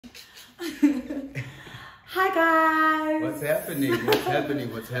Hi guys! What's happening? What's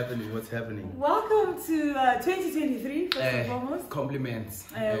happening? What's happening? What's happening? Welcome to 2023, first and foremost. Compliments.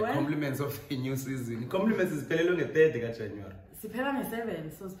 Compliments of the new season. Compliments is pelelo nge-3rd January. Siphela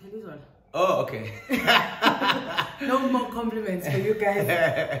nge-7, so siphela izolo. Oh, okay. No more compliments for you guys.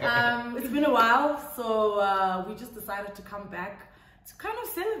 It's been a while, so we just decided to come back to kind of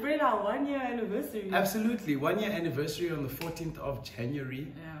celebrate our 1-year anniversary. Absolutely. 1-year anniversary on the 14th of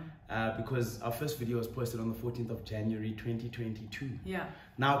January. Yeah. Because our first video was posted on the 14th of January 2022. Yeah.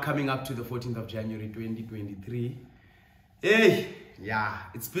 Now coming up to the 14th of January 2023. Hey! Yeah,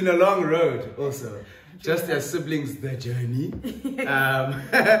 it's been a long road also. Just as siblings, the journey.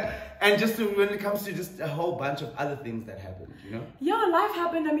 And just when it comes to just a whole bunch of other things that happened, you know? Yeah, life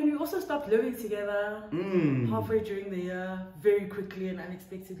happened. I mean, we also stopped living together halfway during the year, very quickly and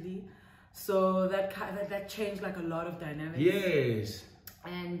unexpectedly. So that changed like a lot of dynamics. Yes.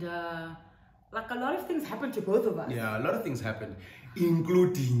 And like a lot of things happened to both of us. Yeah, a lot of things happened,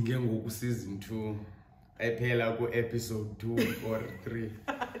 including season 2. Episode 2 or 3.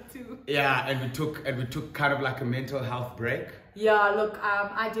 2. Yeah, and we took kind of like a mental health break. Yeah, look,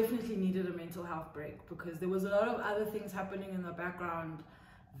 I definitely needed a mental health break because there was a lot of other things happening in the background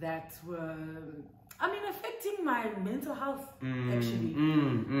that were, I mean, affecting my mental health actually.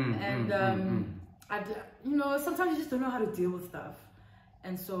 You know, sometimes you just don't know how to deal with stuff.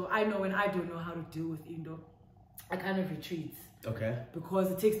 And so I know when I don't know how to deal with Indo, I kind of retreat. Okay. Because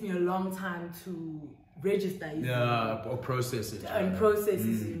it takes me a long time to register it. Yeah, or process it. And process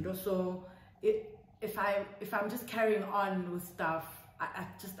it, Indo. So if I'm just carrying on with stuff, I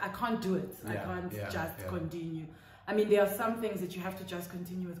can't do it. I can't just continue. I mean, there are some things that you have to just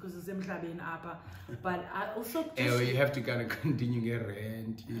continue with because it's in Apa. But I also just... you have to kind of continue get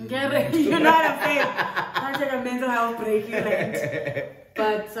rent. You know what I'm saying? I take a mental health break, rent.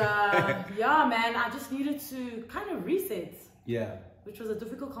 But yeah, man, I just needed to kind of reset. Yeah. Which was a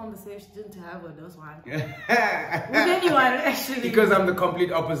difficult conversation to have with those one. With anyone, actually. Because I'm the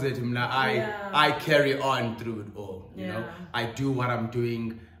complete opposite. I carry on through it all. You know, I do what I'm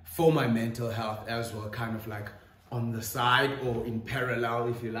doing for my mental health as well, kind of like on the side or in parallel,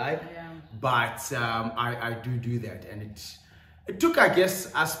 if you like. But I do that, and it took, I guess,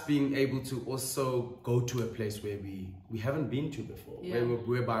 us being able to also go to a place where we haven't been to before,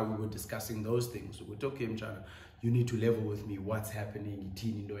 whereby we were discussing those things. So we're talking, China, you need to level with me what's happening,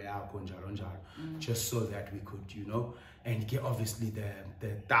 just so that we could, you know, and get obviously the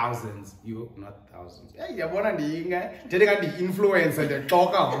thousands, not thousands. Yeah, you want to the influencer, the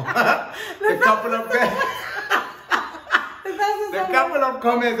talker, the couple of guys. The couple of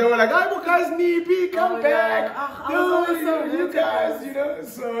comments, they were like, "I will guys Nipi, come back." You guys, you know,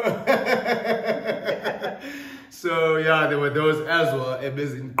 so yeah, there were those as well.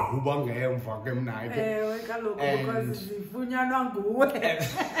 Because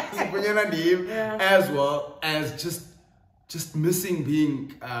as well as just missing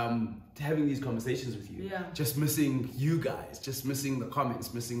being having these conversations with you. Just missing you guys, just missing the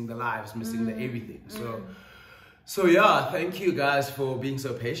comments, missing the lives, missing the everything. So yeah, thank you guys for being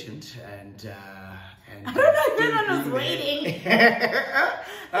so patient and I don't know if anyone was waiting.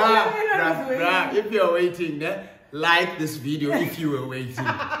 If you're waiting, like this video if you were waiting.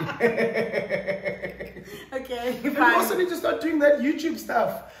 Okay, fine. You also need to start doing that YouTube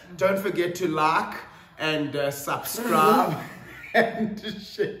stuff. Don't forget to like and subscribe. And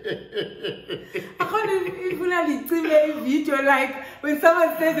share. I can't even video like when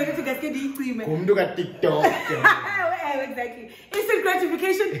someone says they're going to get TikTok. Exactly. Instant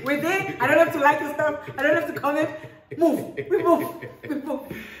gratification. We're there. I don't have to like the stuff. I don't have to comment. Move. We move.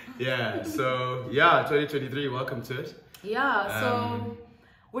 Yeah. So yeah, 2023. Welcome to it. Yeah. So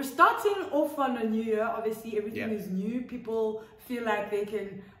we're starting off on a new year. Obviously, everything is new. People feel like they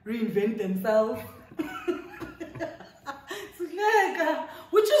can reinvent themselves.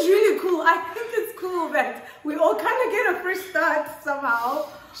 Which is really cool. I think it's cool that we all kind of get a fresh start somehow.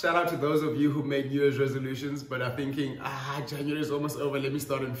 Shout out to those of you who made New Year's resolutions but are thinking, January is almost over, let me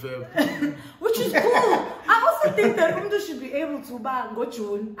start in Feb. Which is cool. I also think that Umdo should be able to go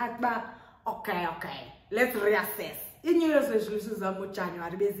June okay, let's reassess. In New Year's resolutions are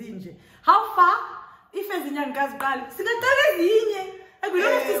January. How far? If as in young guys, we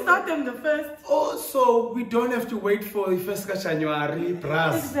don't have to start them the first. Also, we don't have to wait for the 1st of January.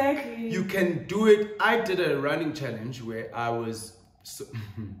 Exactly. You can do it. I did a running challenge where I was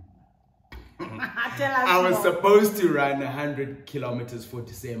supposed to run 100 kilometers for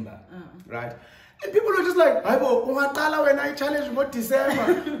December, right? And people are just like, when I challenge for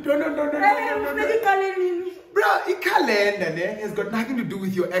December. No. Bro, a calendar has got nothing to do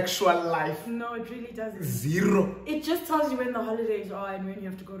with your actual life. No, it really doesn't. Zero. It just tells you when the holidays are and when you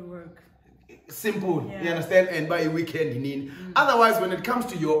have to go to work. Simple, Yeah. you understand? And by a weekend, you need. Otherwise, when it comes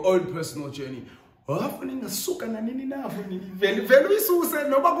to your own personal journey, very soon,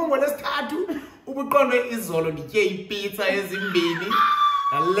 noba kungolesithathu ubuqonwe izolo nditye ipizza ezimbini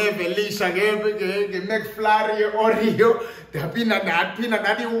ndalevelisha nge-McFlurry Oreo ndaphinda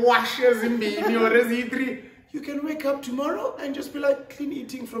ndathi wash ezimbini or ezi-3. You can wake up tomorrow and just be like clean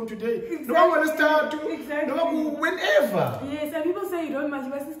eating from today. Exactly. Whenever. Yes, and people say you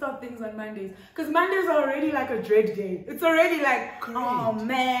mustn't start things on Mondays. Because Mondays are already like a dread day. It's already like, oh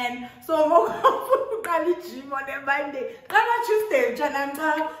man. So gym on a Monday. Tuesday,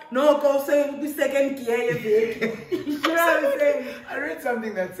 no go say the second gear. You know what I'm saying? I read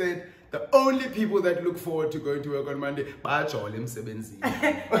something that said the only people that look forward to going to work on Monday, that's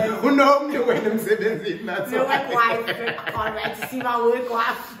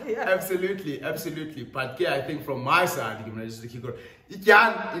absolutely, absolutely. But yeah, I think from my side, New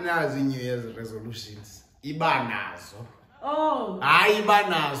Year's resolutions.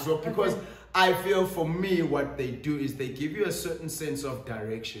 Because I feel for me, what they do is they give you a certain sense of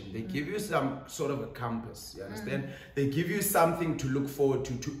direction. They give you some sort of a compass, you understand? They give you something to look forward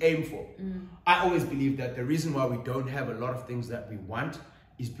to aim for. I always believe that the reason why we don't have a lot of things that we want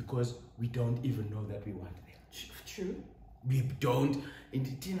is because we don't even know that we want them. True. We don't. If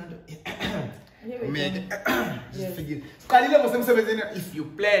you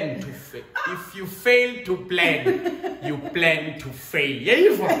plan to fail, if you fail to plan, you plan to fail.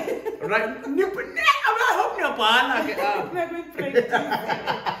 Yeah, right?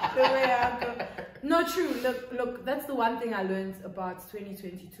 No, true. Look, that's the one thing I learned about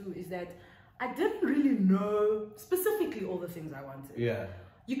 2022 is that I didn't really know specifically all the things I wanted. Yeah.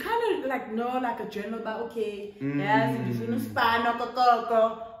 You kind of like know like a journal about okay, yes,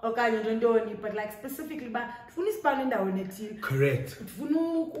 but like specifically about correct.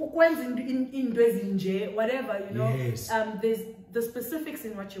 Whatever, you know. Yes. There's the specifics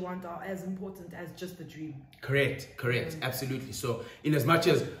in what you want are as important as just the dream. Correct, absolutely. So in as much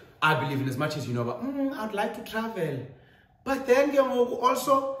as I believe, in as much as you know about, I'd like to travel, but then you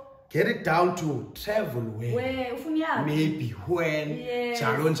also get it down to travel where, maybe when, you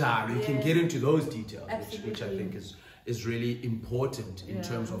can get into those details, which I think is really important in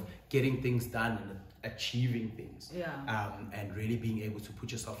terms of getting things done and achieving things, and really being able to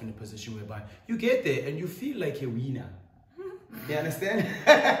put yourself in a position whereby you get there and you feel like a winner. You understand?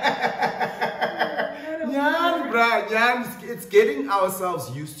 It's getting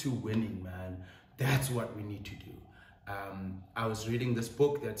ourselves used to winning, man. That's what we need to do. I was reading this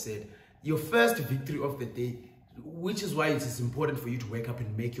book that said your first victory of the day, which is why it is important for you to wake up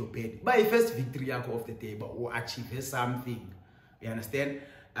and make your bed. By first victory of the day, but we'll achieve something. You understand?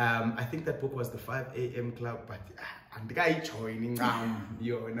 I think that book was the 5 a.m. club, but and the guy joining 5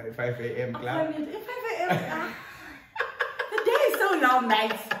 a.m. club. 5 a.m. The day is so long,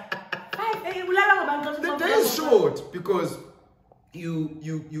 mate. 5 a.m. The day is short because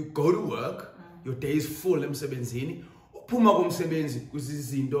you go to work, your day is full emsebenzini. Uphuma komsebenzi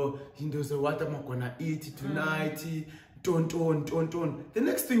kuzizinto what am I gonna eat tonight, ton. The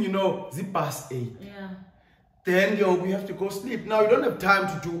next thing you know, past 8. Yeah. Then we have to go sleep. Now you don't have time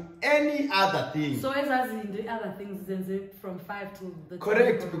to do any other thing. So as the other things then from 5 to the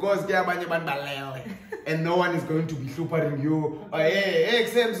correct, because and no one is going to be supering you. Hey,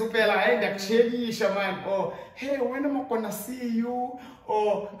 man. Or hey, when am I gonna see you?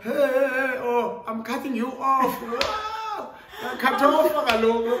 Or hey, or I'm cutting you off. Cut off.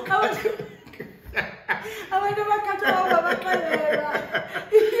 No,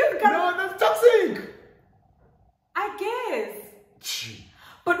 that's toxic. I guess.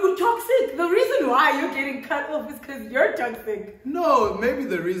 But with toxic, the reason why you're getting cut off is because you're toxic. No, maybe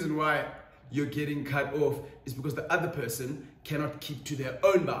the reason why you're getting cut off is because the other person cannot keep to their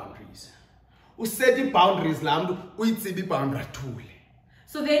own boundaries. Who set the boundaries,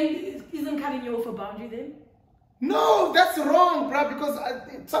 so then, isn't cutting you off a boundary then? No, that's wrong, bro, because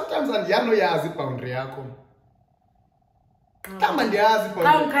sometimes I know you have a boundary.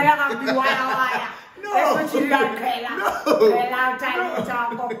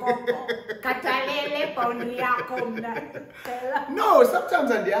 No,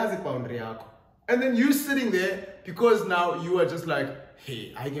 sometimes I has a boundary. And then you sitting there because now you are just like,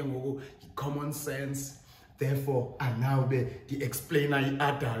 hey, I can go common sense. Therefore, I now be the explainer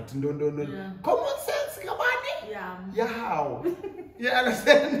adult. No. Yeah. Common sense, come on. Yeah, how? You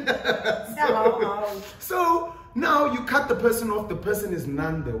understand? So now you cut the person off, the person is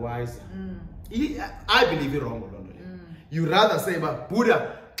none the wiser. I believe you're wrong. You rather say, but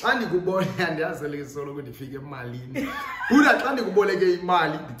Buddha, and you go boy and that's a solo good figure Malin. Buddha, and you go boy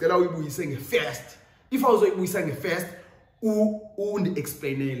Mali, the tell we sang first. If I was we sang first, who won't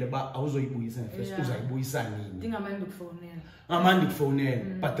explain about also we sang first, who's like we sang. I'm on the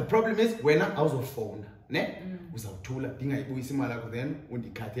phone. But the problem is when I was on phone, ne? Was a tool, I think I was then when the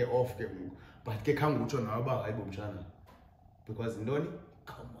cut off, but they can't go to now about I channel. Because in Donny,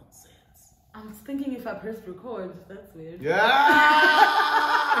 common sense. I'm thinking if I press record, that's weird. Yeah!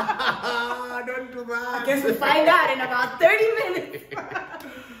 Don't do that. I guess we'll find out in about 30 minutes.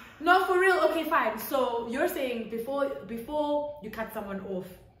 No, for real. Okay, fine. So you're saying before you cut someone off,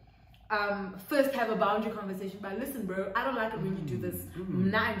 first have a boundary conversation. But listen, bro, I don't like it when you do this.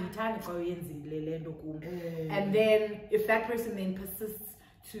 And then if that person then persists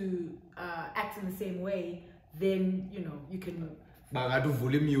to act in the same way, then you know you can. But I do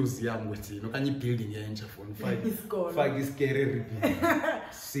volume museum with you. No, can you building an phone? Five is scary.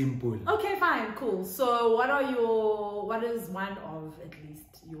 Simple. Okay, fine, cool. So what is one of at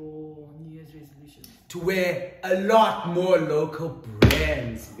least your New Year's resolutions? To wear a lot more local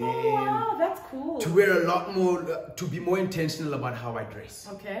brands, man. Oh wow, that's cool. To wear a lot more, to be more intentional about how I dress.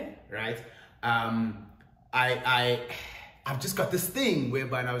 Okay. Right. I've just got this thing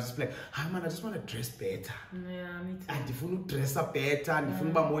whereby I was just like, man, I just want to dress better. Yeah, me too. And if you want to dress up better, and if you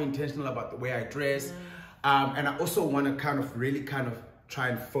want to be more intentional about the way I dress. And I also want to really try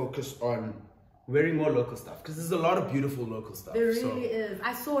and focus on wearing more local stuff. Because there's a lot of beautiful local stuff. There really is.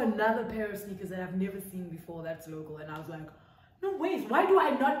 I saw another pair of sneakers that I've never seen before that's local. And I was like, no ways. Why do I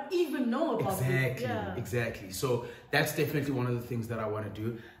not even know about this? Exactly. So that's definitely one of the things that I want to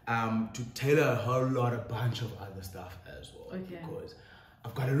do. To tailor a whole bunch of other stuff as well. Okay. Because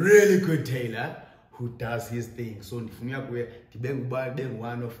I've got a really good tailor who does his thing. So one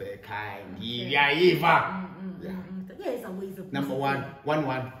of a kind. Yeah. Number one.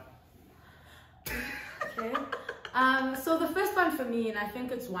 Okay. So the first one for me, and I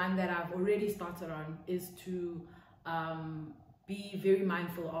think it's one that I've already started on, is to be very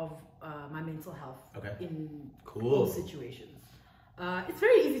mindful of my mental health in all situations. It's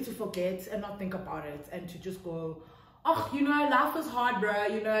very easy to forget and not think about it and to just go, oh, you know, life is hard, bro.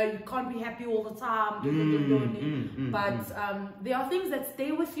 You know, you can't be happy all the time. But there are things that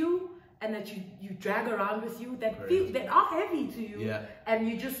stay with you and that you drag around with you that are heavy to you. And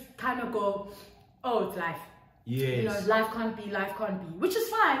you just kind of go, oh, it's life. Yes. You know, life can't be, which is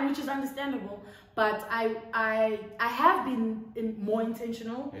fine, which is understandable. But I have been more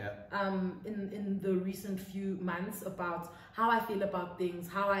intentional in the recent few months about how I feel about things,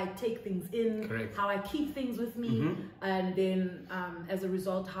 how I take things in, how I keep things with me, and then as a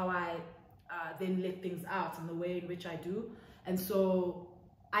result, how I then let things out in the way in which I do. And so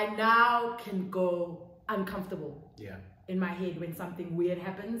I now can go uncomfortable in my head when something weird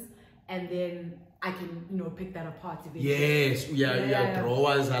happens, and then I can, you know, pick that apart eventually. Yes,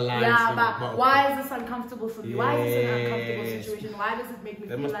 drawers are like. But why is this uncomfortable for me? Why is this an uncomfortable situation? Why does it make me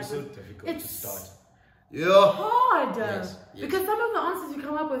feel like so difficult it's to start? Hard. Yes. Because some of the answers you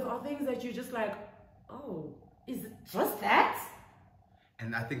come up with are things that you're just like, oh, is it just that?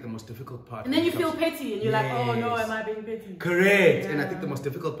 And I think the most difficult part. And then you feel petty, and you're like, oh no, am I being petty? Correct. And I think the most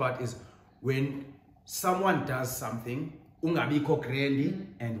difficult part is when someone does something.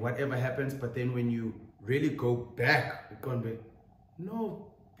 And whatever happens, but then when you really go back, you can't be no,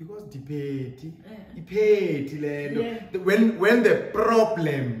 because the petty, when the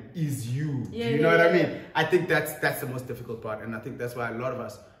problem is you, do you know what I mean? I think that's the most difficult part, and I think that's why a lot of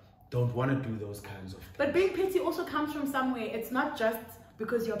us don't want to do those kinds of things. But being petty also comes from somewhere. It's not just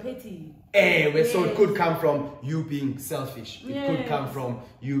because you're petty. So it could come from you being selfish. It could come from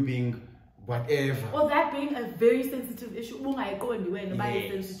you being whatever. Or that being a very sensitive issue. Like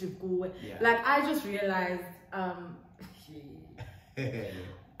I just realized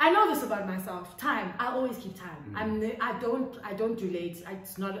I know this about myself. Time. I always keep time. I don't do late.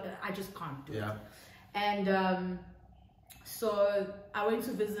 It's not. I just can't do it. And so I went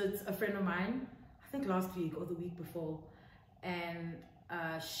to visit a friend of mine, I think last week or the week before, and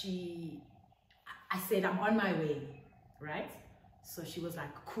I said I'm on my way, right? So she was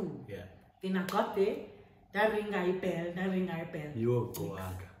like, cool. Then I got there, that ring I bell. Yo, go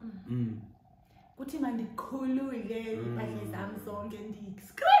Kuthi mandikhulule impahla zami zonke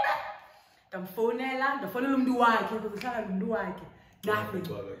ndiskribe. Ndamfonela umuntu wakhe because uhlala nomuntu wakhe. Nothing.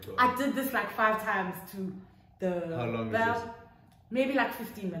 I did this like 5 times to the How long is this? Maybe like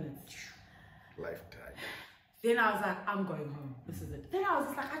 15 minutes. Lifetime. Then I was like, I'm going home. This is it. Then I was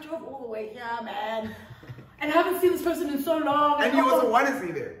just like, I drove all the way here, man. and I haven't seen this person in so long. And you also want to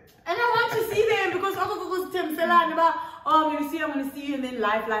see them. And I want to see them because other people Tim Selan about, oh, I'm gonna see you, and then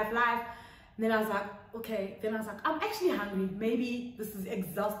life. And then I was like, okay. Then I was like, I'm actually hungry. Maybe this is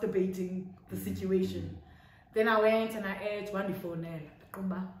exacerbating the situation. Then I went and I ate one before Nell.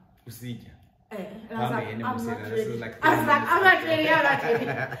 And I was like, I'm not ready. I'm not ready.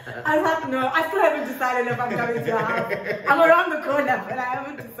 I was like, no, I still haven't decided if I'm coming to your house. I'm around the corner, but I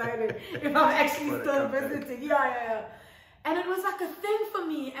haven't decided if I'm actually still visiting. Yeah. And it was like a thing for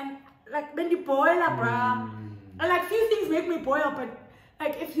me. And like, when you boil up, bruh. And like, few things make me boil, but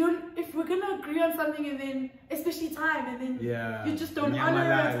like, if we're gonna agree on something and then, especially time, and then you just don't honor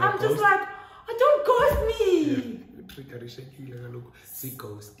it, I'm just like, don't ghost me.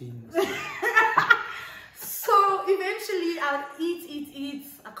 So eventually I'll eat,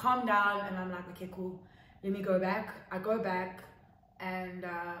 I calm down, and I'm like, okay, cool, let me go back. I go back, and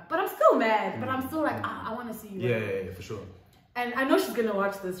but I'm still mad, but I'm still like, I want to see you. Yeah, for sure. And I know she's gonna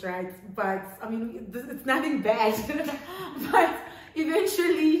watch this, right? But I mean, it's nothing bad. But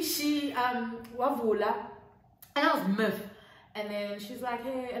eventually she wavula, and I was miffed. And then she's like,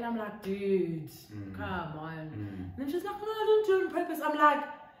 hey, and I'm like, dude, come on. And then she's like, no, I didn't do it on purpose. I'm like,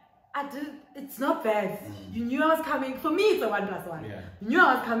 it's not bad. You knew I was coming. For me, it's a 1+1. Yeah. You knew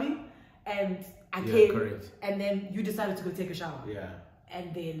I was coming, and I came. Correct. And then you decided to go take a shower. Yeah.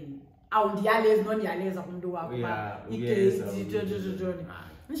 And then, and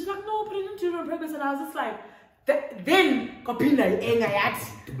she's like, no, but I didn't do it on purpose. And I was just like, then,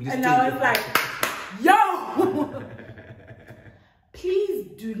 and I was like, yo! Please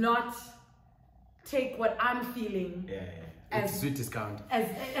do not take what I'm feeling as sweet discount. As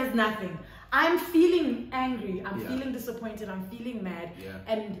nothing. I'm feeling angry, I'm feeling disappointed, I'm feeling mad,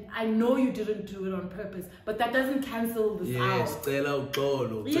 and I know you didn't do it on purpose, but that doesn't cancel this out.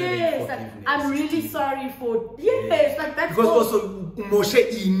 Yes, like, I'm really sorry for, like that's because also Moshe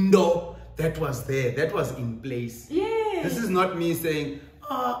Indo, that was there, that was in place. Yes. This is not me saying,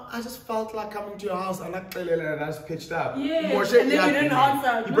 oh, I just felt like coming to your house and I just pitched up. Yeah, Moshe, and then you didn't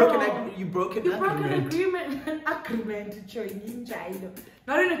answer. You broke an agreement. Not an agreement, an agreement.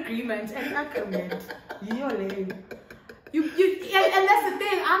 And that's the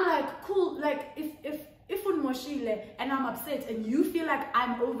thing. I'm like, cool. Like if on Moshile and I'm upset and you feel like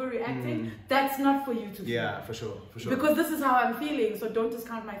I'm overreacting, that's not for you to feel. Yeah, for sure. Because this is how I'm feeling, so don't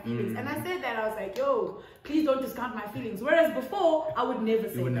discount my feelings. And I said that, I was like, yo, please don't discount my feelings. Whereas before, I would never say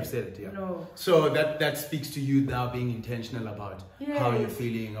that. You wouldn't have said it, yeah. No. So that speaks to you now being intentional about how you're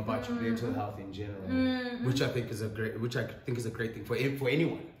feeling about your mental health in general, which I think is a great thing for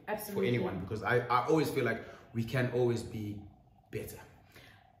anyone. Absolutely. For anyone, because I always feel like we can always be better.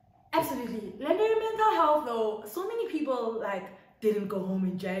 Absolutely. Like mental health though, so many people like didn't go home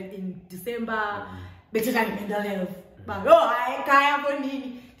in December. Because of mental health. But I can't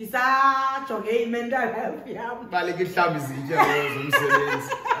believe this mental health.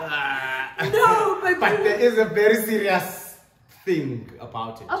 No, but there is a very serious thing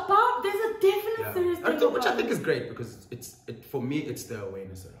about it. There's a definite serious thing which I think is great, because for me it's the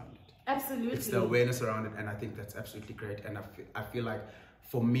awareness around it. Absolutely. It's the awareness around it, and I think that's absolutely great. And I feel like,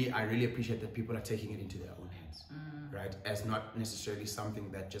 for me, I really appreciate that people are taking it into their own hands, right? As not necessarily something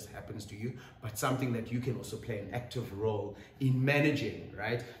that just happens to you, but something that you can also play an active role in managing,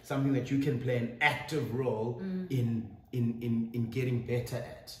 right? Something that you can play an active role in getting better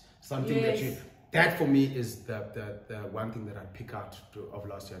at. Something that for me is the one thing that I pick out of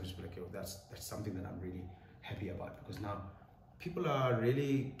last year. I'm just like, yo, that's something that I'm really happy about, because now people are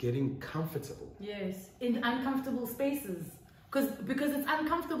really getting comfortable. Yes, in uncomfortable spaces. Because it's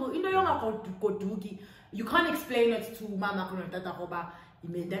uncomfortable. You can't explain it to mama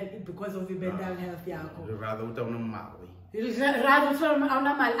because of your mental health.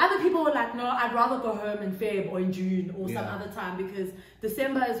 Other people were like, no, I'd rather go home in Feb or in June or some other time, because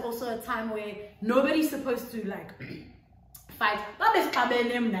December is also a time where nobody's supposed to like fight.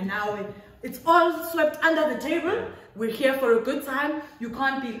 It's all swept under the table. We're here for a good time. You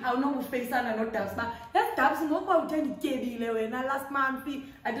can't be, I know face and not dubs, but that's dubs and what last month.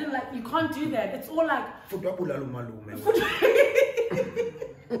 I didn't like, you can't do that. It's all like you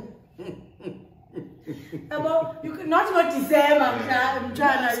could not go December,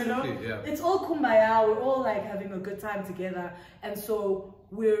 you know. It's all kumbaya. We're all like having a good time together, and so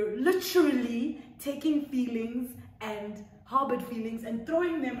we're literally taking feelings and harbored feelings and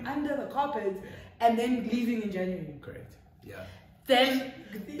throwing them under the carpet and then leaving in January. Correct. Yeah. Then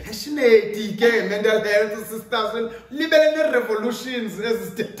passionate mental health sisters liberal revolutions. No,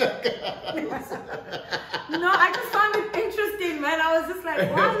 I just found it interesting, man. I was just like,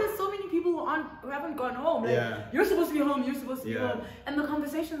 why are there so many people who haven't gone home. Like, Yeah. you're supposed to be home. You're supposed to be Yeah. home. And the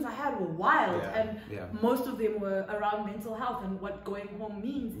conversations I had were wild, Yeah. and Yeah. most of them were around mental health and what going home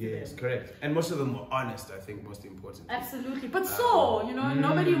means. To Yes, them. correct. And most of them were honest, I think, most important. Absolutely. But so, you know,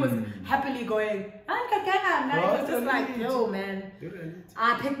 nobody was happily going, it was just like, yo, man,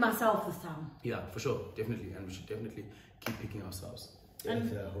 I picked myself this time. Yeah, for sure, definitely. And we should definitely keep picking ourselves. And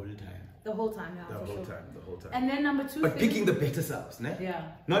the whole time. The whole time, yeah. The for whole sure. time, the whole time. And then number 2 But thing- picking the better selves, ne? Yeah.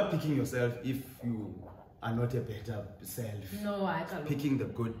 Not picking yourself if you are not a better self. No, I can't. Picking the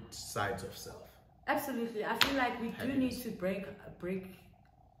good sides of self. Absolutely. I feel like we do Happiness. need to break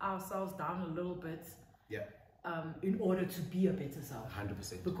ourselves down a little bit Yeah, in order to be a better self.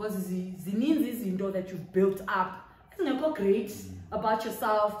 100%. Because zininzi izinto that you've built up. It's not great about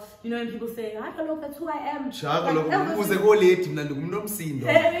yourself, you know, and people say, I don't know if that's who I am. Uze go late mna ndingumntu omsindo.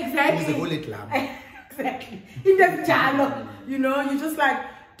 Exactly. Uze go late lami. Exactly. You know, you're just like,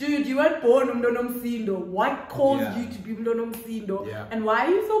 dude, you weren't born umntonomsindo. What caused Yeah. you to be umntonomsindo? Yeah. And why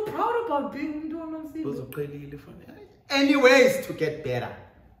are you so proud about being umntonomsindo? Uzoqhelile fana. Anyways, to get better.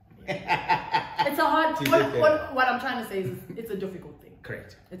 It's a hard. To get better. What I'm trying to say is, it's a difficult thing.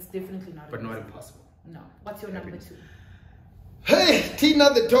 Correct. It's definitely not. But not impossible. impossible. No. What's your number Happiness. 2? Hey, Tina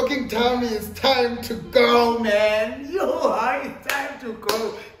the Talking Tommy, it's time to go, man. It's time to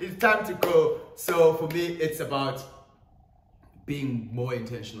go. It's time to go. So for me, it's about being more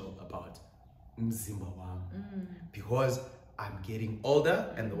intentional about mzimba wam. Because I'm getting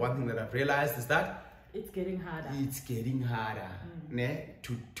older, and the one thing that I've realized is that It's getting harder. it's getting harder ne,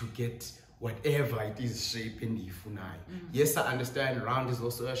 to get whatever it is shape in the funai. Yes, I understand round is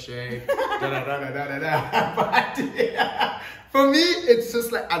also a shape. But for me, it's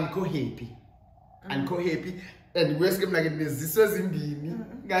just like I'm happy. I'm happy. And we're skim like this was in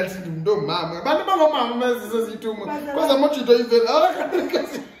the guys do mama. But mama this is it too much. Because I'm not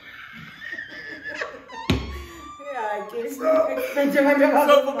even Yeah, I guess.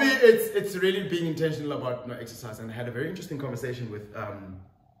 So for me, it's really being intentional about exercise. And I had a very interesting conversation with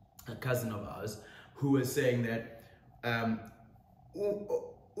a cousin of ours who was saying that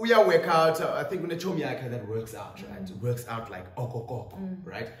we are work out. I think when a chomiaka that works out, right? It works out like okokoko,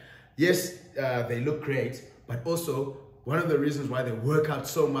 right? Yes, they look great, but also one of the reasons why they work out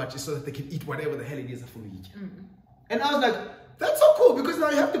so much is so that they can eat whatever the hell it is for eat. And I was like, that's so cool, because now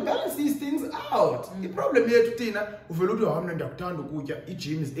you have to balance these things out. The problem here to Tina,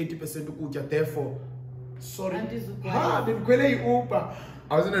 gym is 80% ukutya, therefore, sorry. Uber.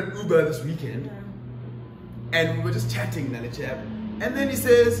 I was in an Uber this weekend, and we were just chatting, and then he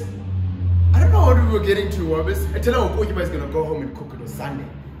says, I don't know what we were getting to. I tell him Ukutya is going to go home and cook it on Sunday.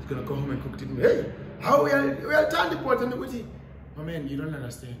 He's going to go home and cook it. Hey, how we are trying to put on the my man, you don't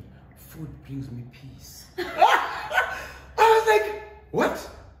understand. Food brings me peace. I was like, what?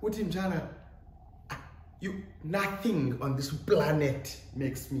 Nothing on this planet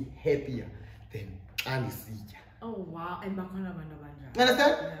makes me happier than anesthesia. Oh wow, and bakhona abantu abanja.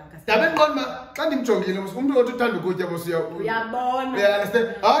 Understand?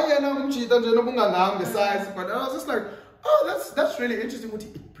 But I was just like, oh, that's really interesting.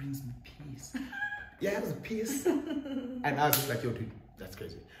 It brings me peace. Yeah, it was peace. And I was just like, yo, dude, that's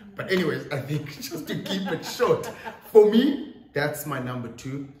crazy. But anyways, I think just to keep it short, for me, that's my number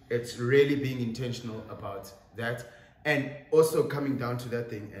 2. It's really being intentional about that, and also coming down to that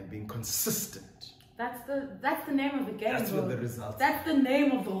thing and being consistent. That's the name of the game. That's bro. what the results. That's the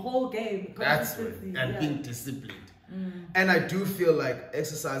name of the whole game. That's what, and being disciplined. And I do feel like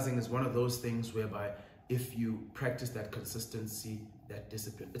exercising is one of those things whereby if you practice that consistency, that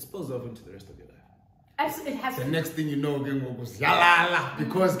discipline, it spills over into the rest of your life. Absolutely, it has The to. next thing you know,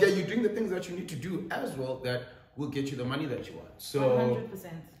 because you're doing the things that you need to do as well that will get you the money that you want. So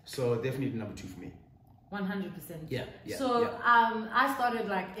 100%. So definitely number 2 for me. 100%. Yeah. So I started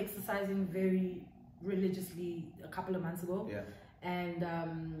like exercising very religiously a couple of months ago. Yeah. And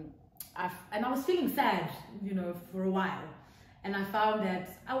I was feeling sad, you know, for a while. And I found that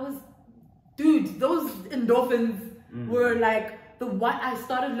those endorphins were like what I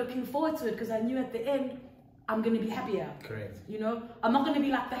started looking forward to it, because I knew at the end I'm gonna be happier. Correct. You know, I'm not gonna be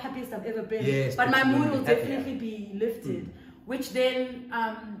like the happiest I've ever been. Yes, but my you're mood gonna will be happier. definitely be lifted, which then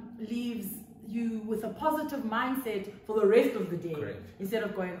leaves you with a positive mindset for the rest of the day. Correct. Instead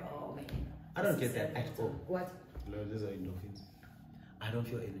of going, oh man. I don't get that at all. What? Those are endorphins. I don't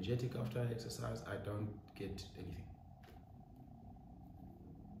feel energetic after I exercise. I don't get anything.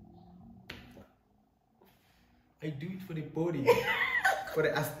 I do it for the body, for the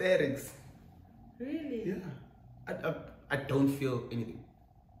aesthetics. Really? Yeah. I don't feel anything.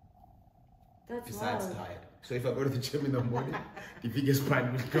 That's besides wild. diet. So if I go to the gym in the morning, the biggest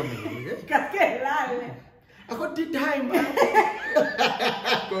part will come in. I got the time, man.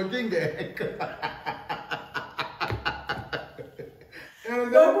 Cooking there.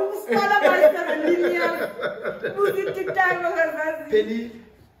 Penny,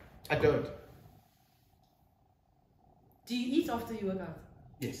 I don't. Do you eat after you work out?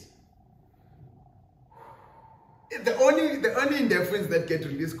 Yes. The only indifference that get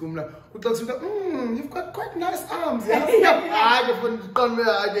released, Kumla, you've got quite nice arms. Yeah? You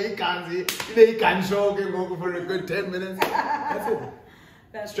can't show for a good 10 minutes. That's it.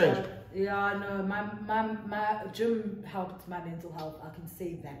 That's strange. Yeah, no, my gym helped my mental health. I can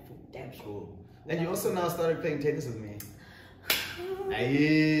say that for damn sure. Cool. And you also now started playing tennis with me.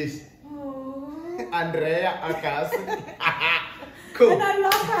 Nice. Andrea Akas. Cool. And I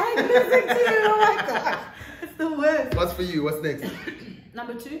love my music too. Oh my god. It's the worst. What's for you? What's next?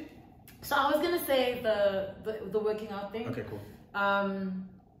 Number 2. So I was gonna say the working out thing. Okay, cool.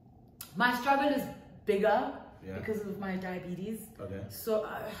 My struggle is bigger Yeah. because of my diabetes. Okay. So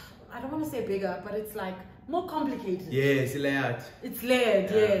I don't want to say bigger, but it's like more complicated. Yes, layered. It's layered,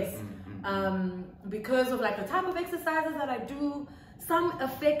 Yeah. yes. Because of like the type of exercises that I do, some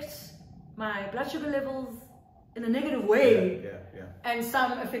affect my blood sugar levels in a negative way. Yeah. And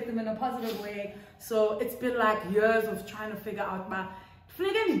some affect them in a positive way. So it's been like years of trying to figure out my so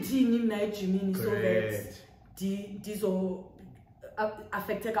that these all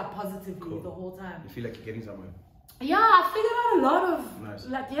affected positively Cool. the whole time. You feel like you're getting somewhere. Yeah, I figured out a lot of Nice.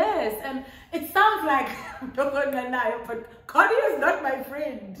 like yes, and it sounds like but cardio is not my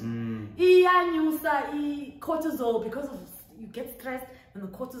friend. Cortisol, because of you get stressed and the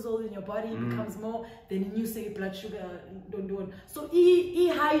cortisol in your body becomes more, then you say blood sugar don't. So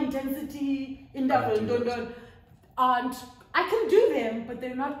high intensity aren't, I can do them, but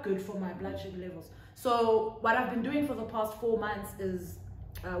they're not good for my blood sugar levels. So what I've been doing for the past 4 months is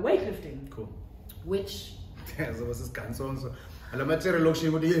weightlifting. Cool. Which So what's this cancel? And I'm not sure look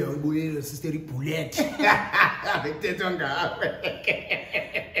what you sister bullet.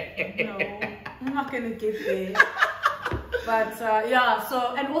 No, I'm not gonna get there. But yeah,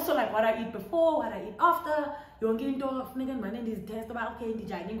 so and also like what I eat before, what I eat after. You won't get into these tests about okay,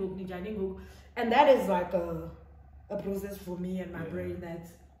 and that is like a process for me and my brain that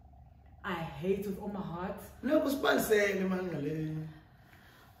I hate with all my heart. No, but saying man.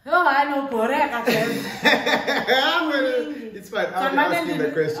 Oh, I know, correct. It's fine. I'll be asking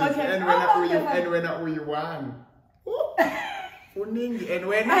the questions. Okay. And when are you one? And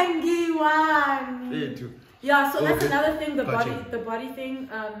when? Yeah, so that's Okay. another thing, the Gotcha. body thing,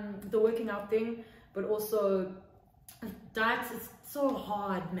 the working out thing, but also diet is so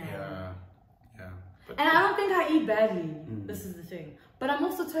hard, man. Yeah. And I don't think I eat badly. This is the thing. But I'm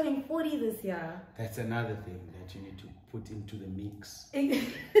also turning 40 this year. That's another thing that you need to put into the mix.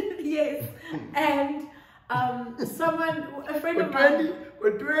 Yes. And a friend of For mine.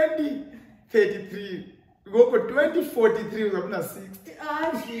 2033, we go for 2043, I'm not 60.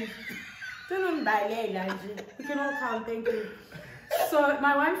 We can all count, thank you. So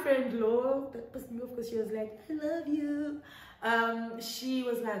my one friend, Lo, that pissed me off because she was like, I love you. She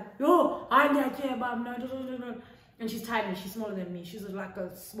was like, yo, I don't care about no. And she's tiny, she's smaller than me. She's like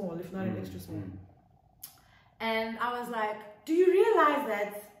a small, if not an extra small. And I was like, do you realize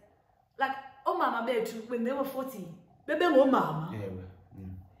that, like, oh mama, when they were 40, baby, oh mama.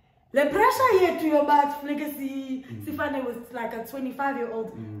 The pressure here to your back, Sifane was like a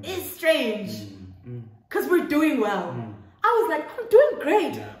 25-year-old, is strange. Because we're doing well. I was like, I'm doing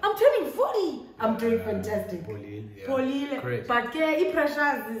great. Yeah. I'm turning 40. I'm doing fantastic. Great. But the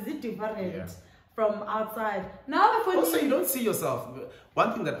pressure is different from outside. Now, Also, you don't see yourself.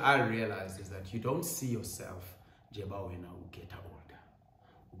 One thing that I realized is that you don't see yourself jeba when you get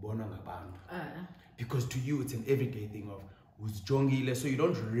older. Because to you, it's an everyday thing of jongile, so you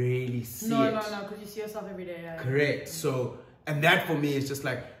don't really see it. No, because you see yourself every day. Yeah. Correct. So, and that for me is just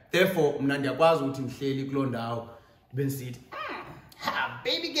like, therefore, ndiyakwazi ukuthi ngihleli kuloo ndawo bensithi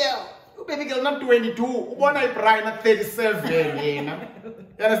baby girl not 22 ubona iBrian at 37 yena.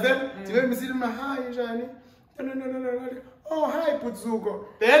 You understand? Ndibe misithi mina hi njani? No. Oh, hi Putsuko.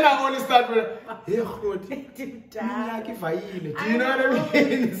 Then I only start with hey Khoti. Miyaki vayile. Do you know what I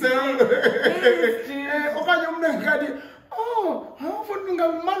mean? So okanye umntu ngathi oh, awufuni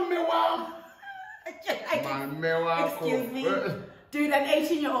ngamalume wakho. Malume wakho. Excuse me. Dude, an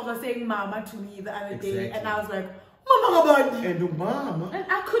 18-year-old was saying mama to me the other day, Exactly. and I was like, Mama Gabandi. And mama. And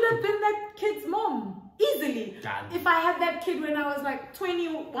I could have been that kid's mom easily. Done. If I had that kid when I was like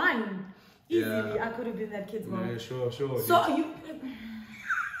 21, easily Yeah. I could have been that kid's mom. Yeah, sure. So you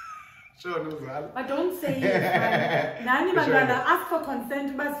Sure, no, Zal. But don't say it. Nani Mandana, ask for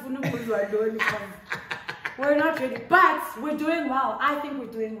consent. We're not ready, but we're doing well. I think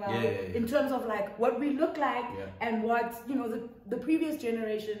we're doing well in terms of like what we look like and what, you know, the previous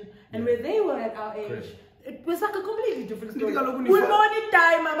generation and where they were at our age. Correct. It was like a completely different story. We money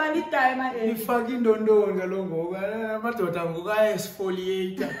time, money time. You fucking don't know when galongo. Madoda ngoka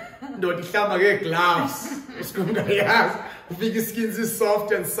exfoliator. Ndoda ihlamba ngeegloves. Usikungayazi. Ufika skins is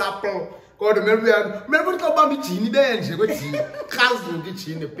soft and supple. God, remember ukuthi ubamba ijini benje kwejini. Khazulu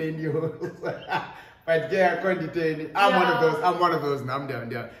ijini penyo. But yeah, I'm one of those. Now I'm down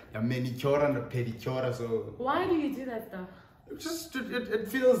there. The manicure and the pedicure. So why do you do that stuff? Just it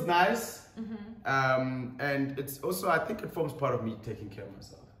feels nice. And it's also, I think it forms part of me taking care of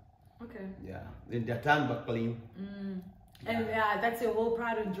myself. Okay. Yeah. In the time but clean. And that's your whole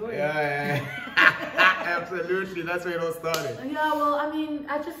pride and joy. Yeah. Absolutely. That's where it all started. Yeah, well, I mean,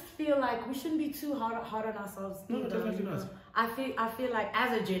 I just feel like we shouldn't be too hard on ourselves. No, definitely not. I feel like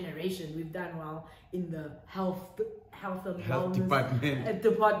as a generation we've done well in the health and wellness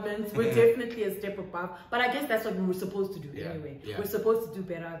departments. We're definitely a step above. But I guess that's what we were supposed to do anyway. Yeah. We're supposed to do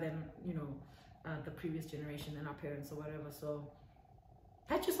better than, you know, the previous generation and our parents or whatever. So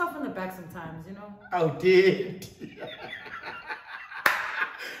pat yourself on the back sometimes, you know. Oh, did.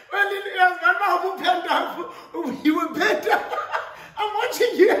 Well, you were better. I'm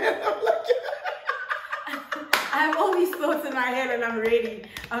watching you and I'm like, I have all these thoughts in my head and I'm ready.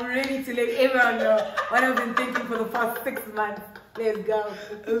 I'm ready to let everyone know what I've been thinking for the past 6 months. Let's go.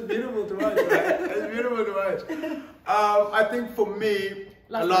 It's beautiful to watch, right? It's beautiful to watch. I think for me,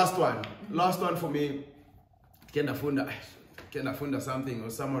 last one for me, Kenda Funda something, or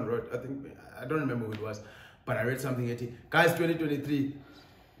someone wrote, I don't remember who it was, but I read something, guys, 2023,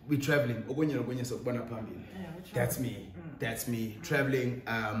 we're traveling. That's me. That's me. Traveling.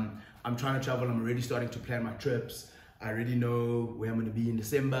 I'm trying to travel. I'm already starting to plan my trips. I already know where I'm going to be in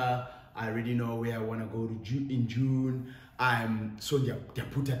December. I already know where I want to go to in June. So they're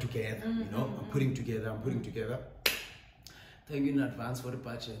put that together, you know. I'm putting together. Thank you in advance for the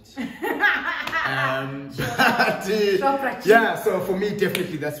budget. Yeah, so for me,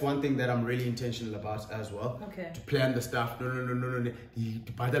 definitely that's one thing that I'm really intentional about as well. Okay. To plan the stuff. No. The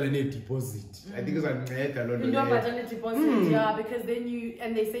deposit. I think it's a deposit, yeah, because then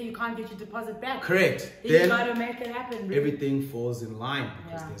they say you can't get your deposit back. Correct. Then you gotta make it happen. Really. Everything falls in line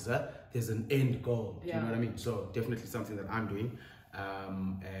because there's an end goal. You know what I mean? So definitely something that I'm doing.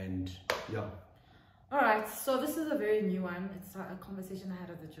 And yeah. All right, so this is a very new one. It's a conversation I had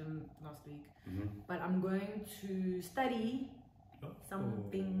at the gym last week. But I'm going to study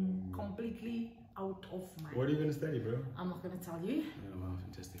something completely out of my... What are you going to study, bro? I'm not going to tell you. Oh, wow,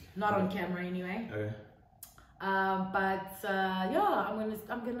 fantastic. Not on camera anyway. Okay. I've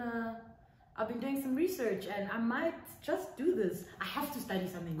been doing some research and I might just do this. I have to study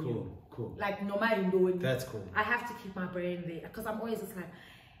something new. Cool. Like no matter what. That's cool. I have to keep my brain there because I'm always just like,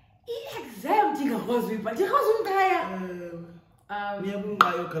 exam but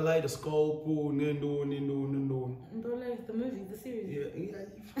kaleidoscope, the movie, the series.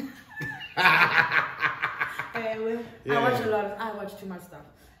 I watch too much stuff.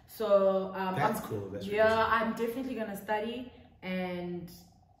 So that's cool. That's really I'm definitely gonna study and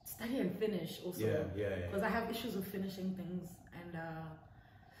finish also. Yeah. Because I have issues with finishing things, and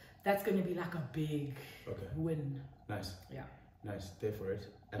that's gonna be like a big win. Nice. Yeah. Nice. There for it.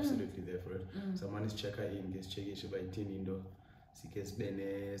 Absolutely there for it. Someone is checker in, gets check it by 10 indo. Si gets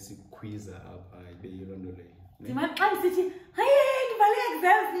bene, si quiz up, I be you don't know.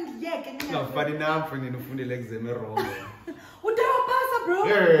 No, funny now for you funny legs them wrong. What the bro?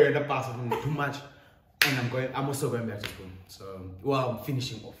 Yeah, the pass too much. And I'm also going back to school. So I'm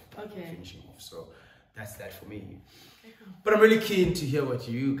finishing off. Okay. So that's that for me. But I'm really keen to hear what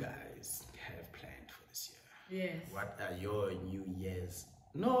you guys have planned for this year. Yes. What are your New Year's?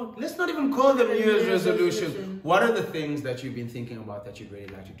 No, let's not even call them New Year's resolution. What are the things that you've been thinking about that you'd really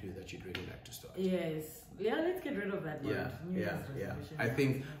like to do, that you'd really like to start? Yes. Yeah, let's get rid of that word. Yeah. I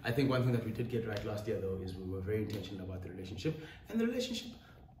think one thing that we did get right last year though is we were very intentional about the relationship, and the relationship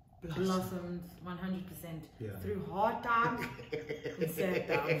blossomed 100% through hard times and sad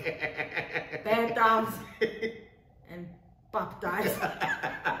times, bad times and pop times.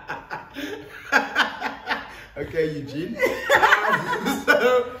 Okay, Eugene.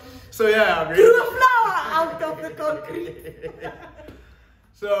 So yeah, really... Grew a flower out of the concrete.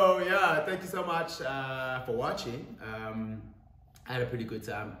 So yeah, thank you so much for watching. I had a pretty good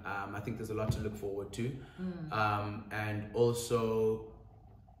time. I think there's a lot to look forward to, and also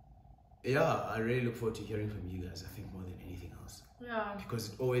yeah, I really look forward to hearing from you guys. I think more than anything else. Yeah. Because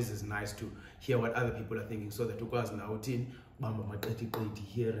it always is nice to hear what other people are thinking, so that you guys now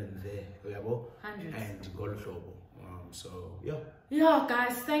here and there, 100. and go global. So yeah. Yeah,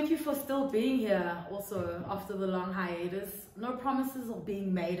 guys, thank you for still being here. Also, after the long hiatus, no promises of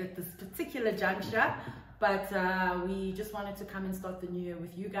being made at this particular juncture, but we just wanted to come and start the new year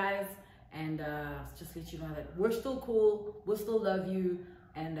with you guys, and just let you know that we're still cool, we still love you,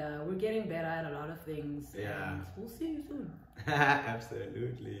 and we're getting better at a lot of things. Yeah. And we'll see you soon.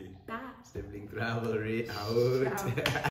 Absolutely. Bye. Sibling rivalry out.